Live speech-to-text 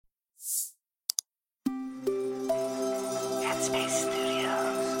Headspace Studios.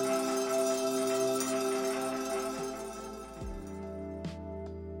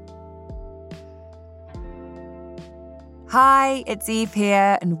 Hi, it's Eve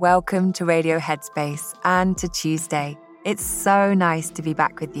here, and welcome to Radio Headspace and to Tuesday. It's so nice to be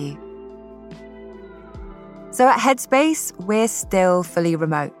back with you. So at Headspace, we're still fully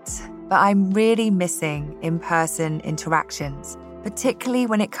remote, but I'm really missing in-person interactions, particularly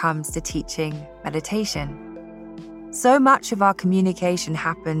when it comes to teaching meditation. So much of our communication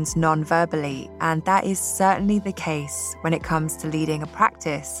happens non-verbally, and that is certainly the case when it comes to leading a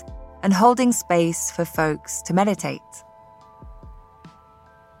practice and holding space for folks to meditate.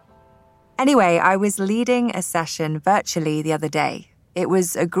 Anyway, I was leading a session virtually the other day. It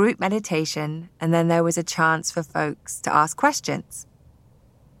was a group meditation, and then there was a chance for folks to ask questions.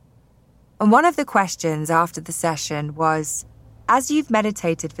 And one of the questions after the session was, as you've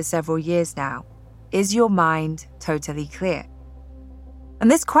meditated for several years now, is your mind totally clear?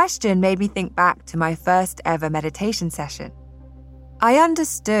 And this question made me think back to my first ever meditation session. I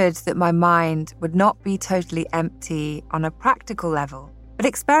understood that my mind would not be totally empty on a practical level, but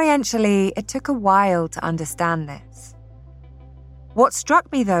experientially, it took a while to understand this. What struck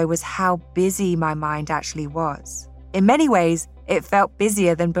me, though, was how busy my mind actually was. In many ways, it felt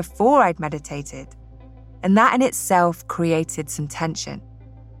busier than before I'd meditated, and that in itself created some tension.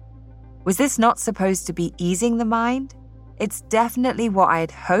 Was this not supposed to be easing the mind? It's definitely what I had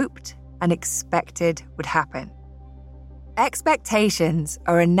hoped and expected would happen. Expectations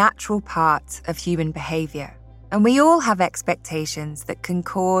are a natural part of human behavior. And we all have expectations that can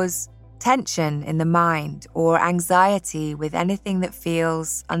cause tension in the mind or anxiety with anything that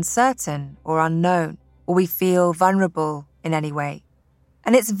feels uncertain or unknown, or we feel vulnerable in any way.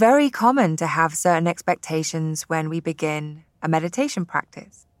 And it's very common to have certain expectations when we begin a meditation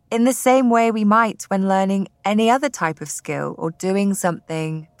practice, in the same way we might when learning any other type of skill or doing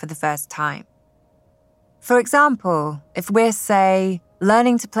something for the first time. For example, if we're, say,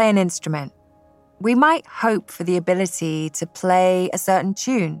 learning to play an instrument, we might hope for the ability to play a certain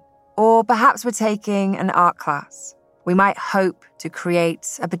tune, or perhaps we're taking an art class. We might hope to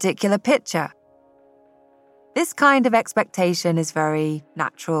create a particular picture. This kind of expectation is very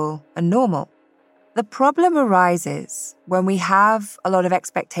natural and normal. The problem arises when we have a lot of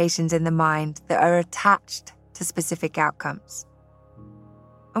expectations in the mind that are attached to specific outcomes.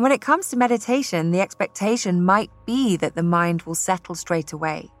 And when it comes to meditation, the expectation might be that the mind will settle straight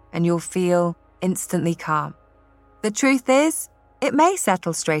away and you'll feel instantly calm. The truth is, it may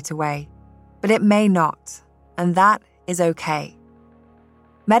settle straight away, but it may not, and that is okay.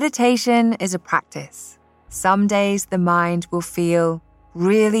 Meditation is a practice. Some days the mind will feel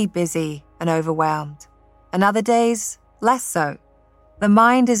really busy and overwhelmed, and other days less so. The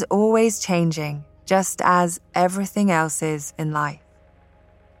mind is always changing, just as everything else is in life.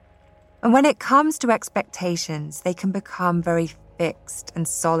 And when it comes to expectations, they can become very fixed and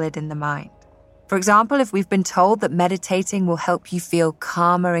solid in the mind. For example, if we've been told that meditating will help you feel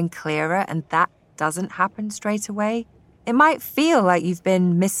calmer and clearer, and that doesn't happen straight away, it might feel like you've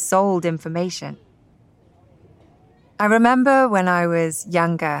been missold information. I remember when I was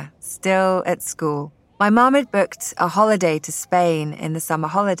younger, still at school, my mum had booked a holiday to Spain in the summer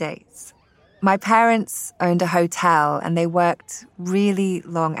holidays. My parents owned a hotel and they worked really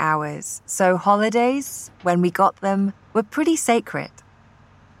long hours, so holidays, when we got them, were pretty sacred.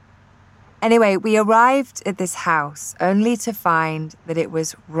 Anyway, we arrived at this house only to find that it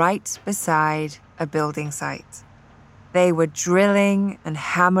was right beside a building site. They were drilling and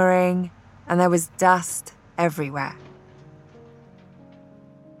hammering, and there was dust everywhere.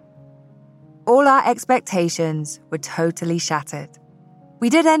 All our expectations were totally shattered. We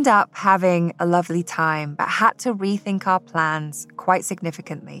did end up having a lovely time, but had to rethink our plans quite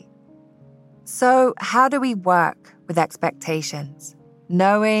significantly. So, how do we work with expectations?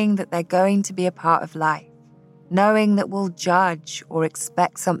 Knowing that they're going to be a part of life, knowing that we'll judge or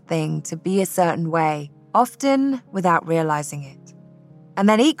expect something to be a certain way, often without realizing it. And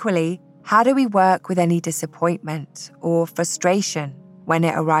then equally, how do we work with any disappointment or frustration when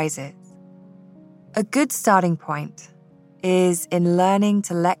it arises? A good starting point is in learning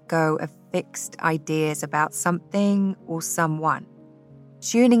to let go of fixed ideas about something or someone,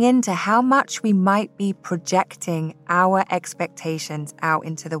 tuning into how much we might be projecting our expectations out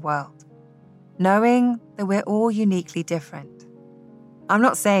into the world, knowing that we're all uniquely different. I'm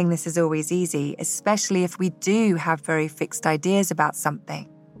not saying this is always easy, especially if we do have very fixed ideas about something,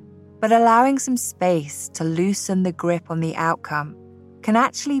 but allowing some space to loosen the grip on the outcome can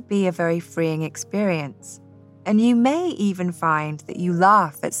actually be a very freeing experience. And you may even find that you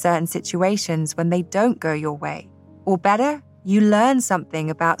laugh at certain situations when they don't go your way. Or better, you learn something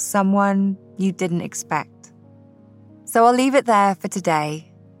about someone you didn't expect. So I'll leave it there for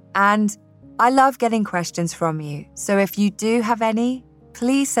today. And I love getting questions from you. So if you do have any,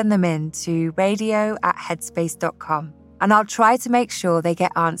 please send them in to radio@headspace.com. And I'll try to make sure they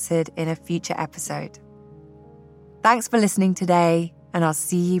get answered in a future episode. Thanks for listening today, and I'll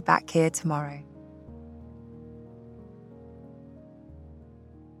see you back here tomorrow.